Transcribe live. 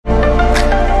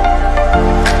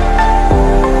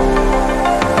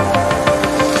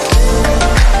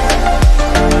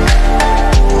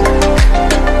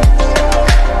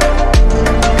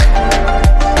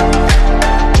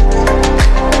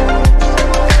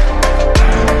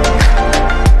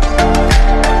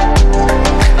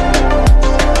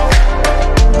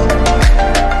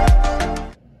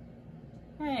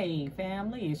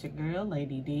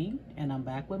I'm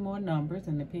back with more numbers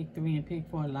in the Pick 3 and Pick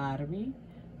 4 lottery.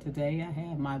 Today I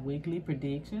have my weekly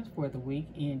predictions for the week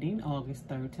ending August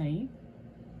 13th.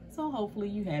 So hopefully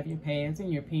you have your pads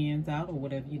and your pens out or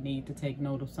whatever you need to take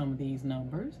note of some of these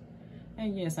numbers.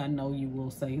 And yes, I know you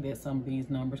will say that some of these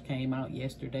numbers came out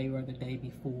yesterday or the day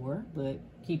before, but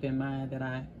keep in mind that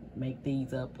I make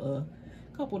these up a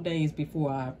couple days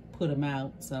before I put them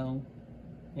out, so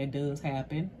it does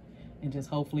happen. And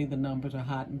just hopefully the numbers are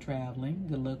hot and traveling.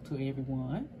 Good luck to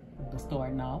everyone. Just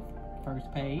starting off,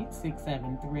 first page,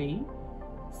 673,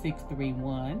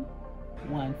 631,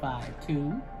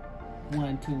 152,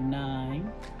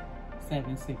 129,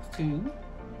 762,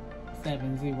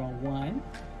 701,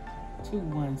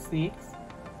 216,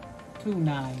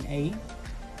 298,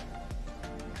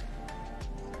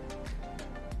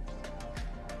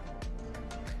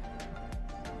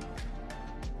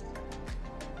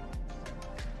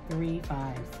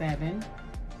 357,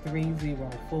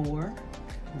 304,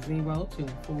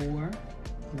 024,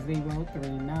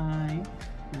 039,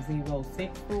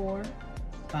 064,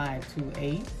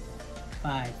 528,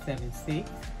 576,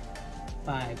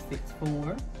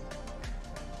 564,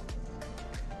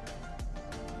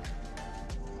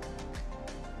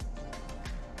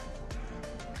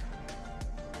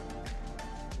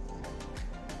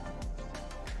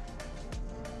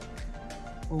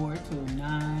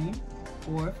 429,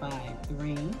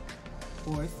 453,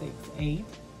 468,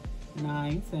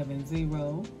 970,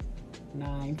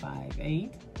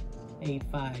 958,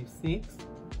 856,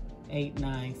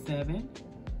 897,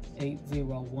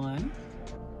 801.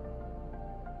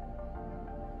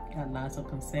 Got lots of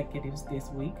consecutives this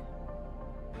week.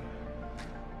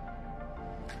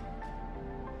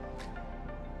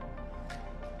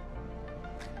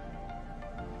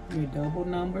 Your double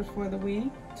numbers for the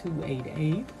week: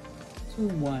 288,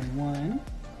 211,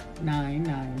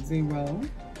 990,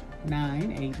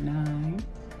 989,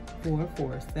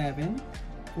 447,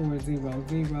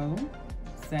 400,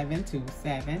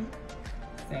 727,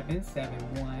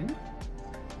 771,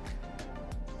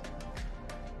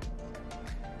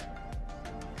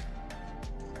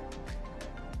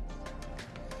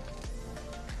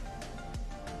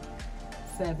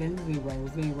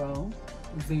 700,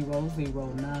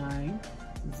 009,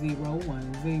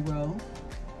 010,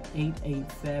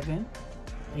 887,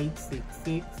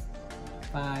 866,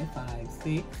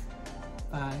 556,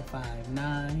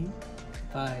 559,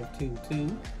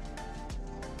 522,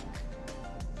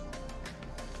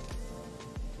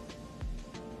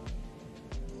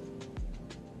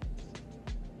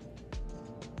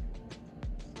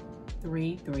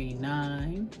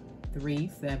 339,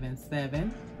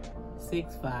 377,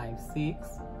 656,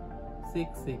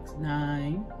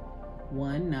 669,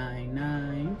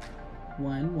 199,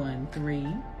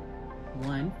 113,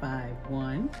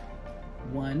 151,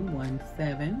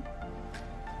 117,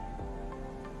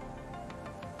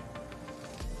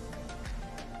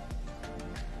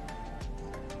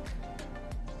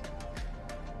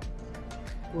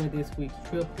 For this week's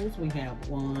triples, we have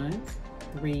 1s,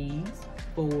 3s,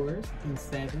 4s, and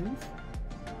 7s.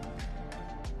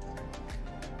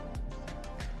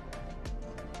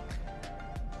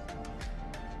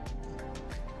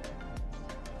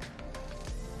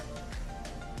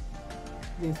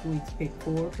 This week's Pick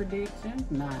 4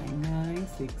 predictions: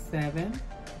 9967,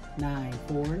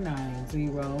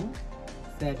 9490,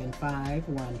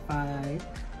 7515,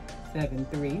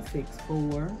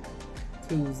 7364,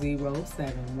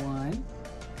 2071,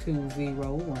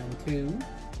 2012,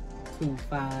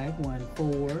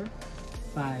 2514,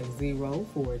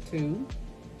 5042,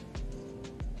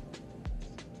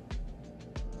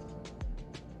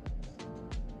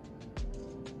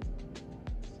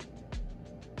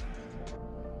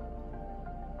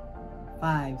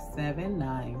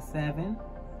 5797,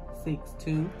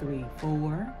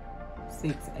 6234,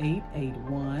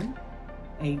 6881,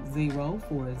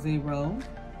 8040,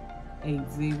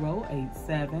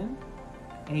 8087,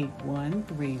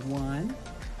 8131,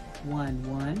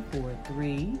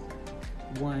 1143,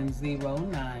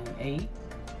 1098,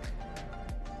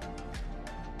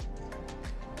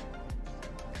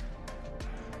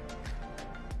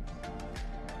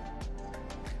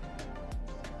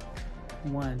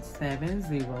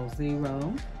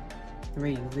 1700,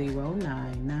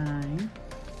 3099,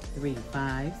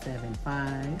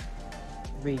 3575,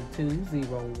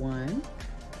 3201,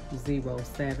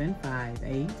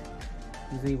 0758,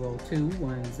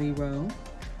 0210,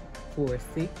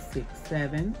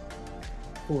 4667,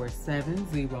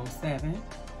 4707,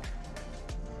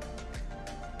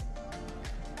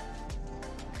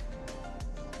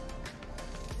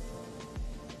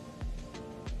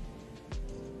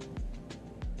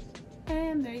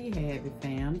 And there you have it,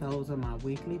 fam. Those are my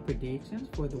weekly predictions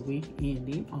for the week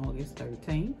ending August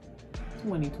 13th,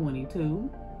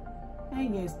 2022.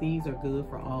 And yes, these are good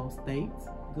for all states.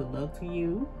 Good luck to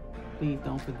you. Please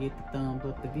don't forget to thumbs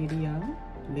up the video.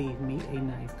 Leave me a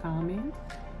nice comment.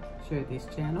 Share this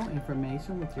channel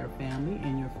information with your family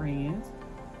and your friends.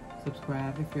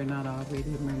 Subscribe if you're not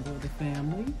already a member of the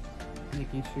family.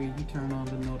 Making sure you turn on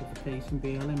the notification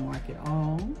bell and mark it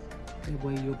all. That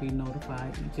way you'll be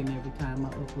notified each and every time I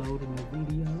upload a new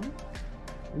video.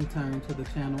 Return to the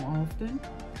channel often.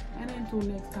 And until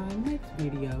next time, next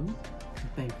video.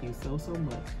 Thank you so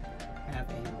much. Have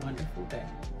a wonderful day.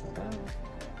 Bye-bye.